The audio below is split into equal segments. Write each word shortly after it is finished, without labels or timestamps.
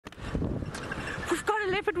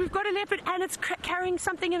leopard. We've got a leopard, and it's carrying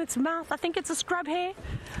something in its mouth. I think it's a scrub hare.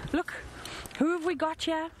 Look, who have we got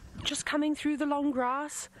here? Just coming through the long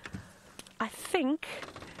grass. I think,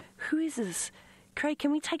 who is this? Craig,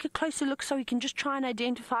 can we take a closer look so we can just try and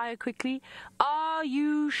identify her quickly? Are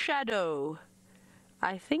you Shadow?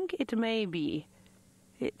 I think it may be.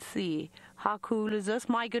 Let's see. How cool is this?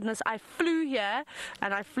 My goodness, I flew here,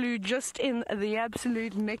 and I flew just in the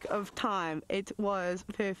absolute nick of time. It was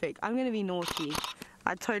perfect. I'm going to be naughty.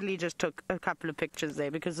 I totally just took a couple of pictures there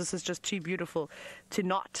because this is just too beautiful to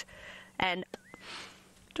not. And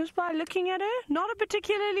just by looking at her, not a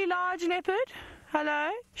particularly large leopard. Hello,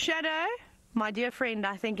 Shadow. My dear friend,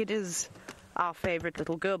 I think it is our favorite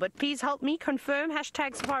little girl. But please help me confirm,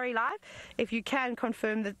 hashtag Safari Live, if you can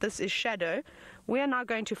confirm that this is Shadow. We are now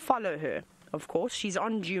going to follow her, of course. She's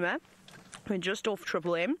on Djuma. We're just off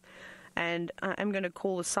Triple M. And I'm going to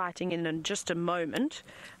call the sighting in just a moment.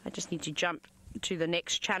 I just need to jump to the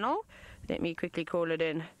next channel. Let me quickly call it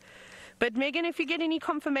in. But Megan, if you get any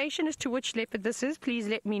confirmation as to which leopard this is, please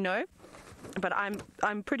let me know. But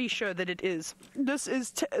I'm pretty sure that it is. This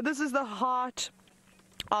is the heart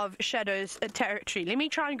of Shadow's territory. Let me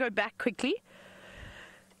try and go back quickly.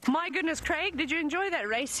 My goodness, Craig, did you enjoy that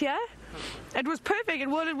race here? It was perfect.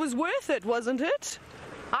 Well, it was worth it, wasn't it?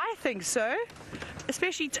 I think so.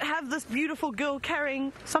 Especially to have this beautiful girl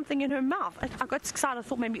carrying something in her mouth. I got excited. I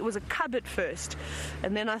thought maybe it was a cub at first.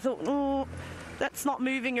 And then I thought, oh, that's not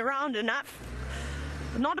moving around enough.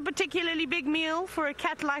 Not a particularly big meal for a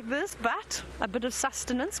cat like this, but a bit of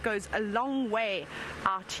sustenance goes a long way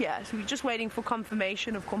out here. So we're just waiting for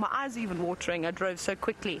confirmation. Of course, my eyes are even watering. I drove so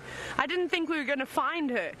quickly. I didn't think we were going to find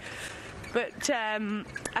her, but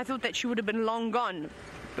I thought that she would have been long gone.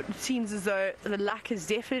 But it seems as though the luck is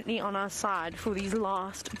definitely on our side for these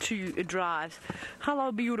last two drives.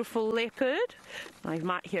 Hello, beautiful leopard. Now, you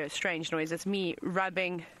might hear a strange noise. It's me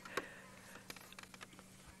rubbing.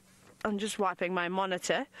 I'm just wiping my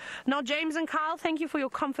monitor. Now, James and Kyle, thank you for your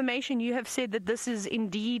confirmation. You have said that this is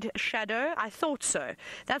indeed Shadow. I thought so.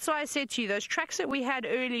 That's why I said to you, those tracks that we had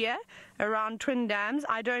earlier around Twin Dams,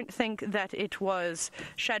 I don't think that it was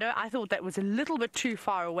Shadow. I thought that was a little bit too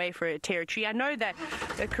far away for her territory. I know that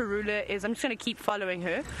Karula is, I'm just going to keep following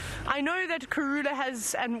her. I know that Karula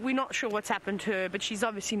has, and we're not sure what's happened to her, but she's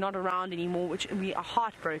obviously not around anymore, which we are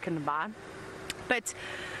heartbroken by. But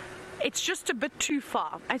it's just a bit too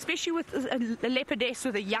far, especially with a leopardess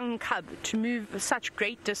with a young cub to move such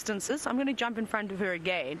great distances. I'm going to jump in front of her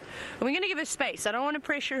again. And we're going to give her space. I don't want to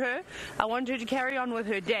pressure her. I want her to carry on with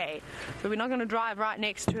her day. But we're not going to drive right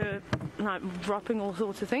next to her, like, dropping all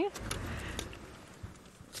sorts of things.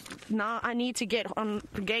 Now I need to get on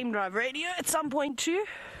the Game Drive radio at some point too,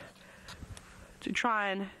 to try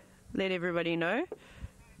and let everybody know.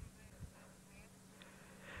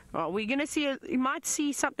 Oh, we're going to see, you might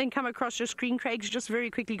see something come across your screen. Craig's just very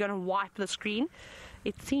quickly going to wipe the screen.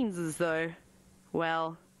 It seems as though,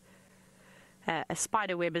 well, a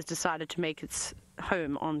spider web has decided to make its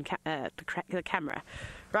home on the camera.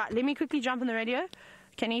 Right, let me quickly jump on the radio.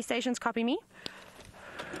 Can any stations copy me?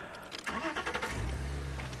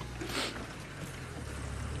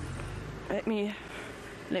 Let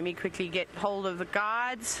me quickly get hold of the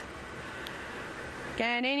guides.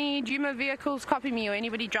 Can any Djuma vehicles copy me, or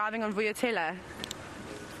anybody driving on Vuyatela?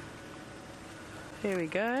 There we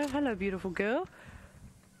go. Hello, beautiful girl.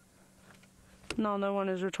 No one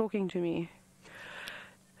is talking to me.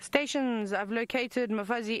 Stations, I've located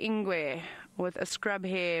Mafazi Ingwe with a Scrub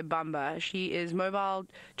Hare Bamba. She is mobile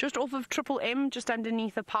just off of Triple M, just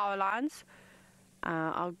underneath the power lines.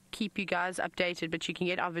 I'll keep you guys updated, but you can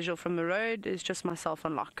get our visual from the road. It's just myself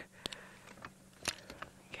on lock.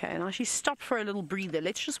 Okay, now she's stopped for a little breather.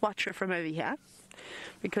 Let's just watch her from over here,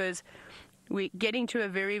 because we're getting to a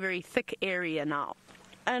very, very thick area now.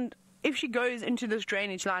 And if she goes into this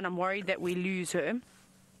drainage line, I'm worried that we lose her.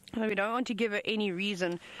 So we don't want to give her any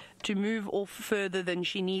reason to move off further than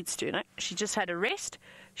she needs to. No, she just had a rest.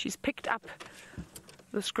 She's picked up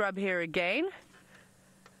the Scrub Hare again.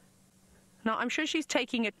 Now, I'm sure she's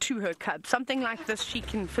taking it to her cub. Something like this she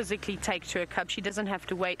can physically take to her cub. She doesn't have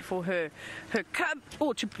to wait for her cub,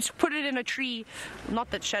 or to put it in a tree. Not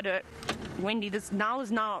that Shadow, Wendy, this now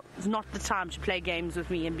is not the time to play games with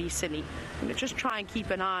me and be silly. I'm going to just try and keep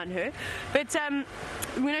an eye on her. But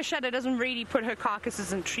we know Shadow doesn't really put her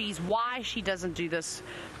carcasses in trees. Why she doesn't do this,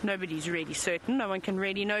 nobody's really certain. No one can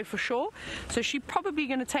really know for sure. So she's probably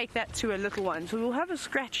going to take that to her little one. So we'll have a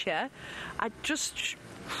scratch here.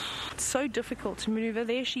 it's so difficult to maneuver.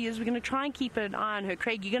 There she is. We're going to try and keep an eye on her.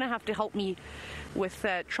 Craig, you're going to have to help me with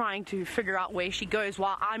trying to figure out where she goes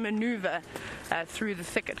while I maneuver through the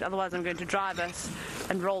thicket. Otherwise I'm going to drive us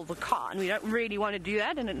and roll the car, and we don't really want to do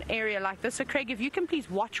that in an area like this. So Craig, if you can please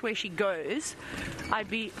watch where she goes, I'd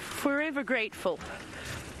be forever grateful.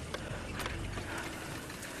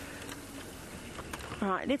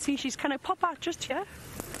 Alright, let's see. She's going to pop out just here.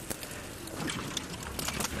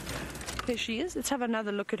 There she is. Let's have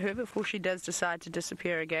another look at her before she does decide to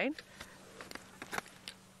disappear again.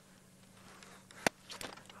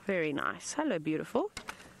 Very nice. Hello, beautiful.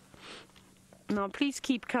 Now, please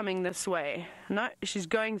keep coming this way. No, she's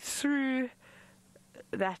going through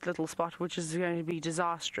that little spot, which is going to be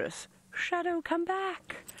disastrous. Shadow, come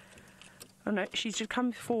back. Oh, no, she's just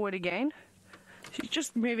come forward again. She's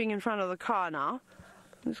just moving in front of the car now.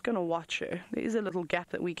 I'm just going to watch her. There is a little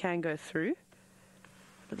gap that we can go through.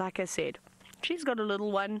 But like I said, she's got a little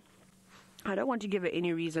one. I don't want to give her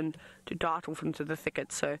any reason to dart off into the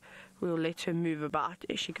thicket, so we'll let her move about.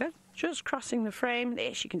 There she goes, just crossing the frame.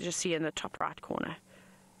 There, she can just see in the top right corner.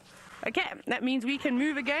 Okay, that means we can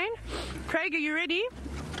move again. Craig, are you ready?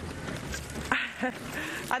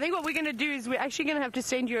 I think what we're going to do is we're actually going to have to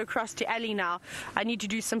send you across to Ali now. I need to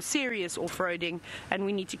do some serious off-roading, and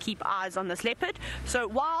we need to keep eyes on this leopard. So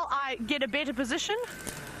while I get a better position,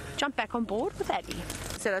 jump back on board with Ali.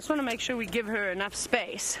 So I just want to make sure we give her enough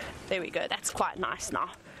space. There we go. That's quite nice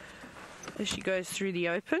now. As she goes through the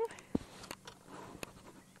open.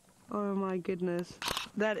 Oh my goodness.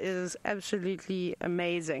 That is absolutely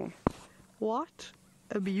amazing. What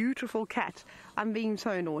a beautiful cat. I'm being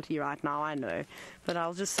so naughty right now, I know. But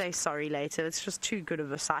I'll just say sorry later. It's just too good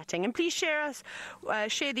of a sighting. And please share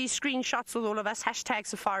these screenshots with all of us. Hashtag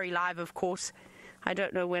Safari Live, of course. I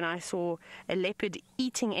don't know when I saw a leopard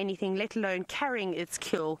eating anything, let alone carrying its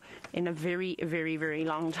kill, in a very, very, very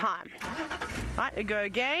long time. Right, we go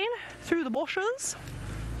again through the bushes.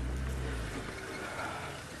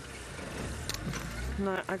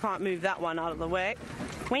 No, I can't move that one out of the way.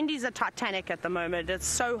 Wendy's a Titanic at the moment. It's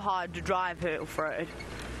so hard to drive her off-road.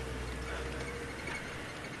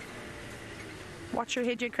 Watch your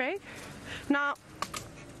head here, Craig. Now,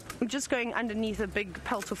 I'm just going underneath a big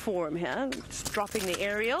peltiform here, just dropping the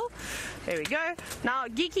aerial. There we go. Now,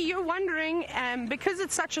 Geeky, you're wondering, because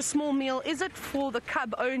it's such a small meal, is it for the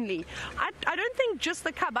cub only? I don't think just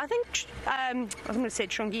the cub. I think, I was going to say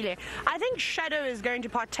Shongile. I think Shadow is going to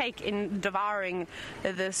partake in devouring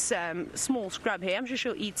this small scrub here. I'm sure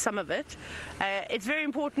she'll eat some of it. It's very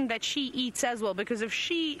important that she eats as well, because if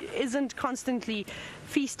she isn't constantly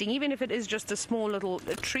feasting, even if it is just a small little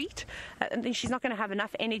treat, then she's not going to have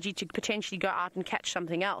enough energy to potentially go out and catch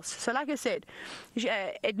something else. So like I said,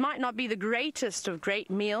 it might not be the greatest of great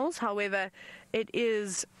meals, however, it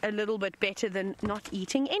is a little bit better than not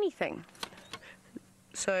eating anything.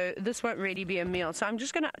 So this won't really be a meal. So I'm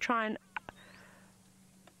just going to try and...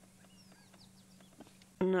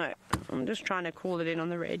 No, I'm just trying to call it in on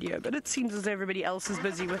the radio, but it seems as everybody else is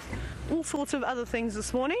busy with all sorts of other things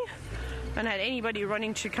this morning. And had anybody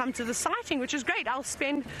running to come to the sighting, which is great. I'll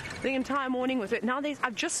spend the entire morning with it. Now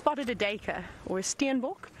I've just spotted a duiker, or a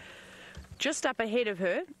steenbok, just up ahead of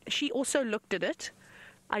her. She also looked at it.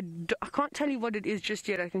 I can't tell you what it is just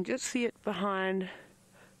yet. I can just see it behind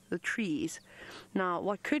the trees. Now,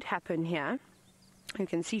 what could happen here, you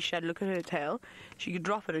can see Shad, look at her tail. She could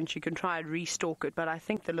drop it and she can try and re-stalk it, but I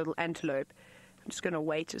think the little antelope, I'm just going to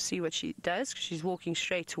wait to see what she does, because she's walking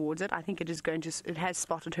straight towards it. I think it has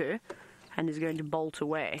spotted her and is going to bolt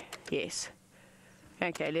away. Yes.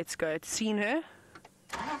 Okay, let's go. It's seen her.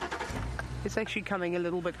 It's actually coming a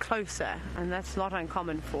little bit closer, and that's not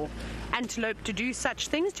uncommon for antelope to do such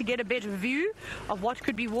things, to get a better view of what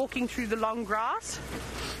could be walking through the long grass.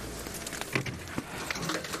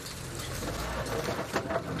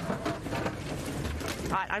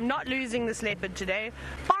 Right, I'm not losing this leopard today.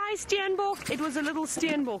 Bye, steenbok. It was a little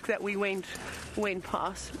steenbok that we went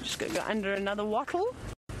past. I'm just going to go under another wattle.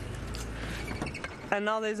 And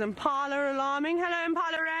now there's Impala alarming. Hello,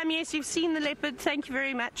 Impala Ram. Yes, you've seen the leopard. Thank you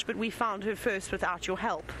very much, but we found her first without your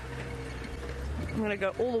help. I'm going to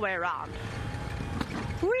go all the way around.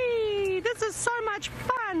 Whee! This is so much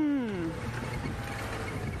fun!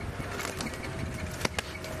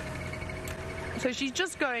 So she's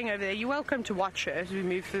just going over there. You're welcome to watch her as we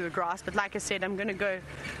move through the grass, but like I said, I'm going to go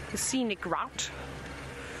the scenic route.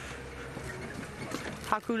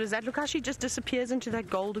 How cool is that? Look how she just disappears into that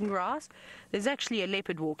golden grass. There's actually a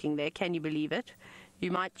leopard walking there. Can you believe it?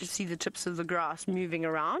 You might just see the tips of the grass moving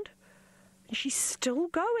around. And she's still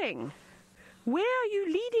going. Where are you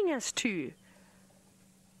leading us to?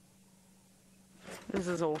 This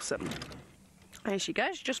is awesome. There she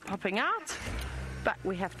goes, just popping out, but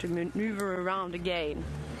we have to move her around again.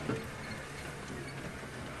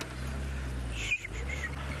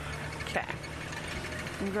 Okay,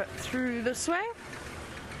 we'll go through this way.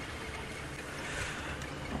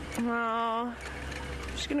 Now,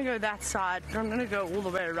 I'm just going to go that side. I'm going to go all the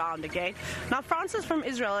way around again. Now, Francis from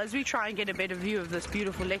Israel, as we try and get a better view of this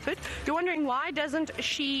beautiful leopard, you're wondering why doesn't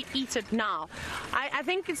she eat it now? I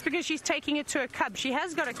think it's because she's taking it to a cub. She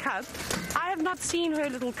has got a cub. I have not seen her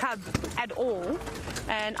little cub at all,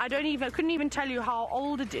 and I couldn't even tell you how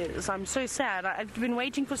old it is. I'm so sad. I've been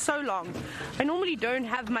waiting for so long. I normally don't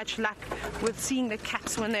have much luck with seeing the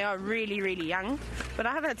cats when they are really, really young, but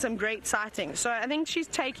I have had some great sightings. So I think she's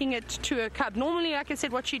taking it to a cub. Normally, like I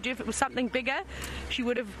said, what she'd do if it was something bigger, she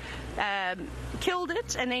would have killed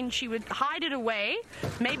it, and then she would hide it away,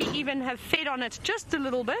 maybe even have fed on it just a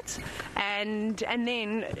little bit, and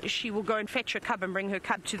then she will go and fetch her cub and bring her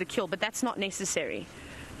cub to the kill. But that's not necessary.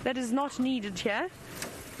 That is not needed here,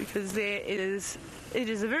 because it is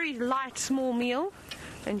a very light, small meal,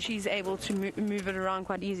 and she's able to move it around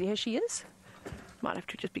quite easy. Here she is. Might have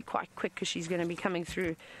to just be quite quick because she's going to be coming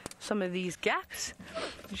through some of these gaps.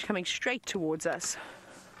 She's coming straight towards us.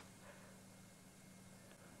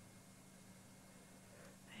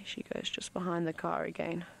 There she goes, just behind the car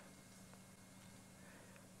again.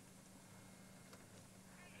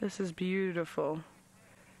 This is beautiful.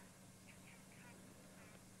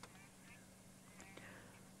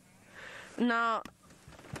 Now,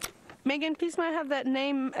 Megan, please may I have that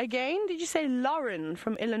name again? Did you say Lauren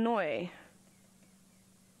from Illinois?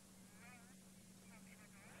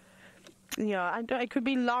 Yeah, it could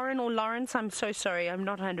be Lauren or Lawrence. I'm so sorry. I'm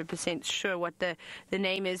not 100% sure what the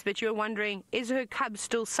name is. But you're wondering, is her cub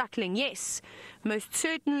still suckling? Yes, most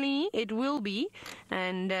certainly it will be.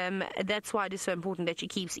 And that's why it is so important that she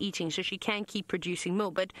keeps eating, so she can keep producing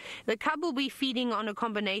milk. But the cub will be feeding on a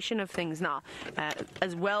combination of things now,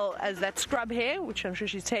 as well as that scrub hare, which I'm sure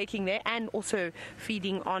she's taking there, and also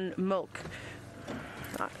feeding on milk.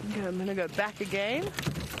 Right, I'm going to go back again.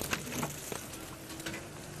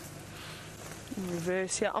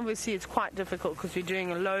 Reverse here. Obviously it's quite difficult because we're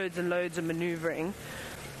doing loads and loads of maneuvering.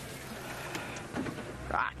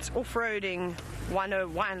 Right, off-roading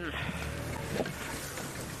 101.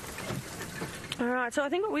 Alright, so I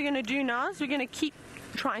think what we're going to do now is we're going to keep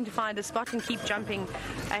trying to find a spot and keep jumping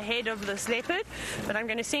ahead of this leopard. But I'm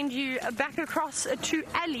going to send you back across to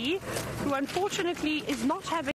Ali, who unfortunately is not having